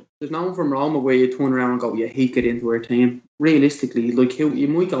one from Roma where you turn around and go, yeah, he get into our team. Realistically, like you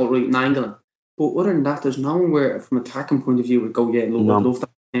might go right in England, but other than that, there's no one where, from an attacking point of view, would go, yeah, look, I love that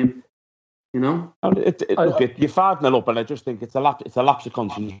team. You know, you're 5-0 up, and I just think it's a lapse of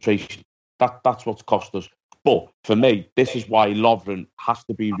concentration. That's what's cost us. But for me, this is why Lovren has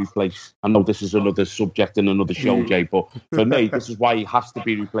to be replaced. I know this is another subject in another show, Jay, but for me, this is why he has to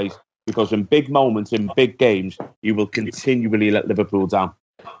be replaced. Because in big moments, in big games, you will continually let Liverpool down.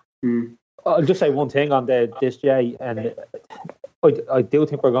 I'll just say one thing on this, Jay, and I do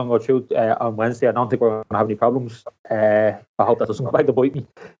think we're going to go through on Wednesday. I don't think we're going to have any problems. I hope that doesn't come back to bite me.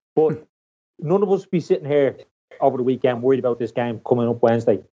 But none of us be sitting here over the weekend worried about this game coming up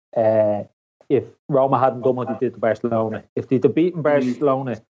Wednesday. If Roma hadn't done what they did to Barcelona, if they'd have beaten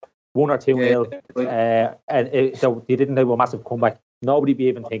Barcelona 1 or 2-0, and so they didn't do a massive comeback, nobody be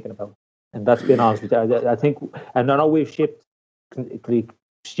even thinking about it. And that's been honest with you. I think, and I know we've shipped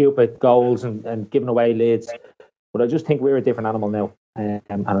stupid goals and given away leads, but I just think we're a different animal now.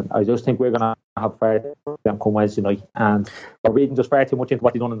 And I just think we're going to have far them come Wednesday night. And we're reading just far too much into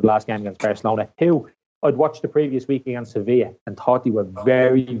what they done in the last game against Barcelona, who I'd watched the previous week against Sevilla and thought they were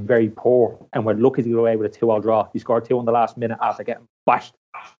very, very poor and were lucky to get away with a 2-2 draw. They scored 2 in the last minute after getting bashed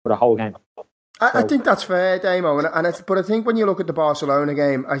for the whole game. I think that's fair, Damo. But I think when you look at the Barcelona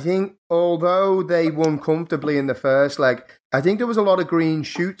game, I think although they won comfortably in the first leg, I think there was a lot of green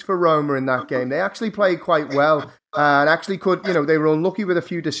shoots for Roma in that game. They actually played quite well and actually could, they were unlucky with a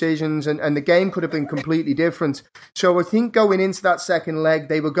few decisions and the game could have been completely different. So I think going into that second leg,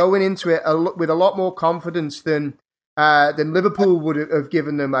 they were going into it with a lot more confidence than Liverpool would have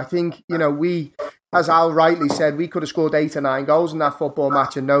given them. I think, as Al rightly said, we could have scored 8 or 9 goals in that football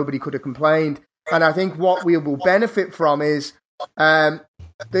match and nobody could have complained. And I think what we will benefit from is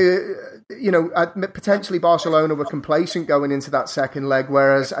potentially Barcelona were complacent going into that second leg,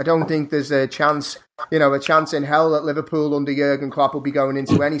 whereas I don't think there's a chance in hell that Liverpool under Jurgen Klopp will be going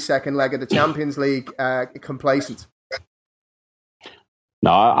into any second leg of the Champions League complacent.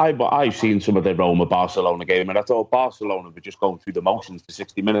 No, I've seen some of the Roma-Barcelona game, and I thought Barcelona were just going through the motions for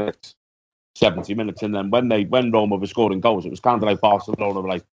 60 minutes, 70 minutes, and then when Roma were scoring goals, it was kind of like Barcelona were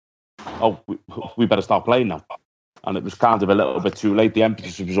like, oh, we better start playing now. And it was kind of a little bit too late. The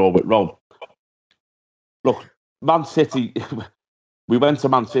emphasis was all with Rome. Look, Man City, we went to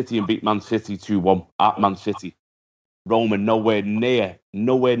Man City and beat Man City 2-1 at Man City. Roma nowhere near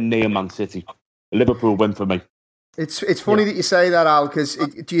Man City. Liverpool win for me. It's funny that you say that, Al, because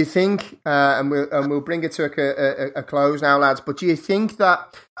do you think, and we'll bring it to a close now, lads, but do you think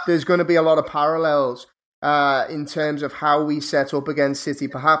that there's going to be a lot of parallels in terms of how we set up against City,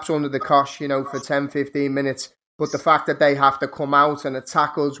 perhaps under the cosh, for 10, 15 minutes, but the fact that they have to come out and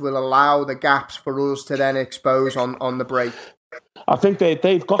attack us will allow the gaps for us to then expose on the break? I think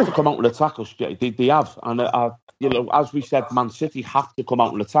they've got to come out and attack us. They have. And, as we said, Man City have to come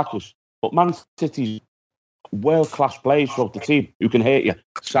out and attack us. But Man City's world-class players throughout the team who can hit you.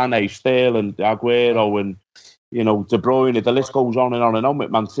 Sané, Sterling, Aguero and, De Bruyne. The list goes on and on and on with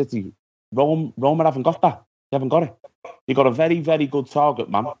Man City. Roma haven't got that. They haven't got it. You've got a very, very good target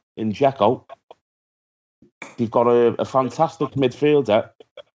man in Dzeko. You've got a fantastic midfielder.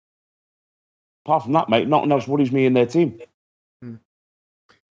 Apart from that, mate, nothing else worries me in their team.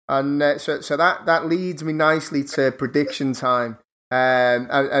 And so that leads me nicely to prediction time.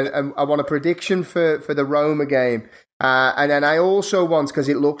 I want a prediction for the Roma game. And then I also want, because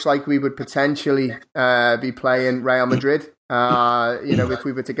it looks like we would potentially be playing Real Madrid. If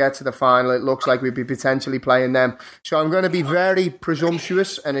we were to get to the final, it looks like we'd be potentially playing them. So I'm going to be very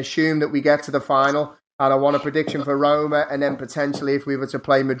presumptuous and assume that we get to the final. And I want a prediction for Roma. And then potentially if we were to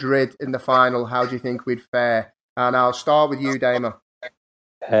play Madrid in the final, how do you think we'd fare? And I'll start with you, Damo.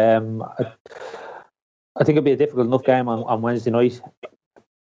 I think it'll be a difficult enough game on Wednesday night.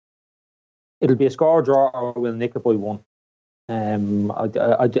 It'll be a score draw or we'll nick it by 1.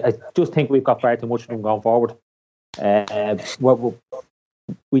 I just think we've got far too much of them going forward. We're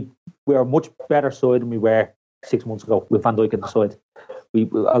a much better side than we were 6 months ago with Van Dijk in the side.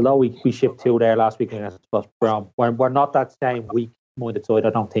 Although we shipped 2 there last week against West Brom, we're not that same weak-minded side, I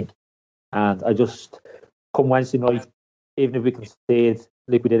don't think. And I just, come Wednesday night, even if we concede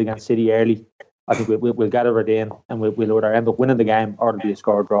like we did against City early, I think we'll get it in and we'll either end up winning the game or it'll be a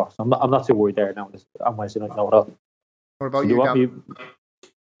score draw. So I'm not too worried there now on Wednesday night. No, at all. What about you, Cam?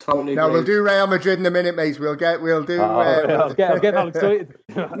 Totally. No, we'll do Real Madrid in a minute, mate. We'll do. I'm getting all excited.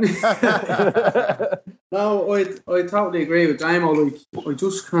 No, I totally agree with Damo. Like, I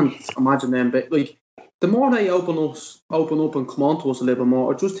just can't imagine them. But like, the more they open up and come on to us a little bit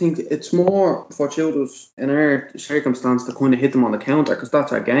more, I just think it's more fortuitous in our circumstance to kind of hit them on the counter because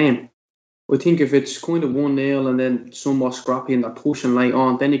that's our game. I think if it's kind of 1-0 and then somewhat scrappy and they're pushing late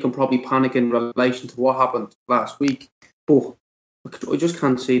on, then you can probably panic in relation to what happened last week. But I just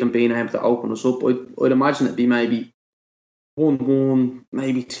can't see them being able to open us up. I'd imagine it'd be maybe 1-1,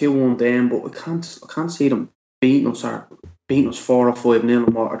 maybe 2-1 then, but I can't see them beating us 4 or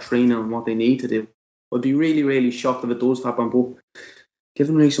 5-0 or 3-0 and what they need to do. I'd be really, really shocked if it does happen, but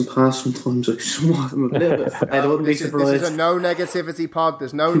given recent past sometimes, I'm a little bit. I wouldn't be surprised. This is a no negativity pod.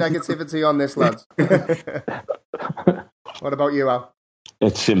 There's no negativity on this, lads. What about you, Al?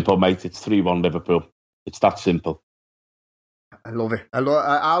 It's simple, mate. It's 3-1 Liverpool. It's that simple. I love it.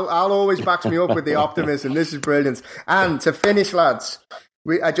 Al always backs me up with the optimism. This is brilliant. And to finish, lads,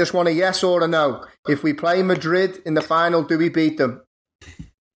 I just want a yes or a no. If we play Madrid in the final, do we beat them?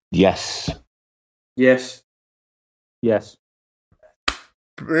 Yes. Yes. Yes.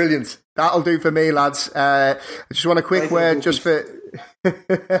 Brilliant. That'll do for me, lads. I just want a quick word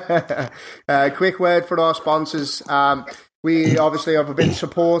quick word for our sponsors. We obviously have been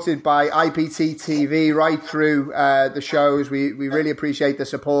supported by IPT TV right through the shows. We really appreciate the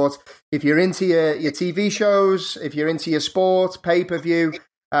support. If you're into your TV shows, if you're into your sport, pay-per-view,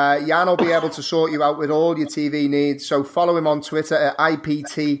 Jan will be able to sort you out with all your TV needs. So follow him on Twitter at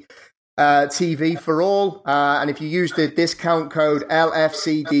IPT TV for all, and if you use the discount code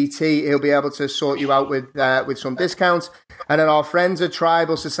LFCDT, he'll be able to sort you out with some discounts. And then our friends at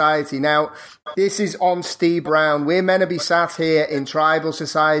Tribal Society. Now, this is on Steve Brown. We're meant to be sat here in Tribal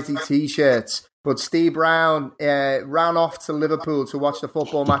Society t-shirts, but Steve Brown ran off to Liverpool to watch the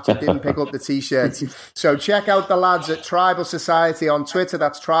football match and didn't pick up the T-shirts. So check out the lads at Tribal Society on Twitter.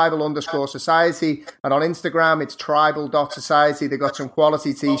 That's tribal_society. And on Instagram, it's tribal.society. They've got some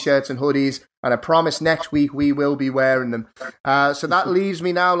quality T-shirts and hoodies. And I promise next week we will be wearing them. So that leaves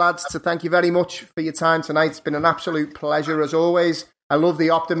me now, lads, to thank you very much for your time tonight. It's been an absolute pleasure as always. I love the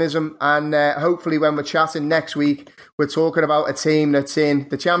optimism, and hopefully when we're chatting next week, we're talking about a team that's in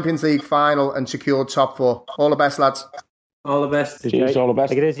the Champions League final and secured top 4. All the best, lads. All the best. Cheers, all the best.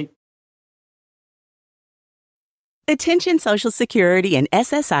 Take it easy. Attention Social Security and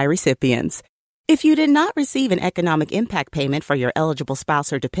SSI recipients. If you did not receive an economic impact payment for your eligible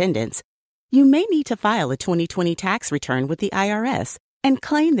spouse or dependents, you may need to file a 2020 tax return with the IRS and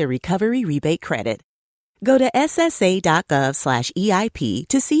claim the Recovery Rebate Credit. Go to ssa.gov/EIP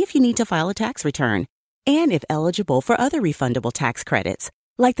to see if you need to file a tax return and if eligible for other refundable tax credits,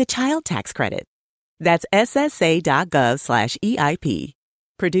 like the child tax credit. That's ssa.gov/EIP.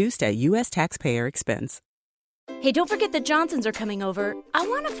 Produced at U.S. taxpayer expense. Hey, don't forget the Johnsons are coming over. I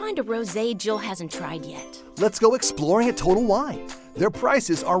want to find a rosé Jill hasn't tried yet. Let's go exploring at Total Wine. Their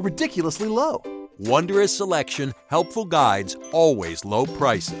prices are ridiculously low. Wondrous selection, helpful guides, always low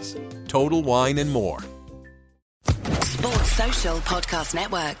prices. Total Wine and more. Sports Social Podcast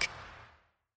Network.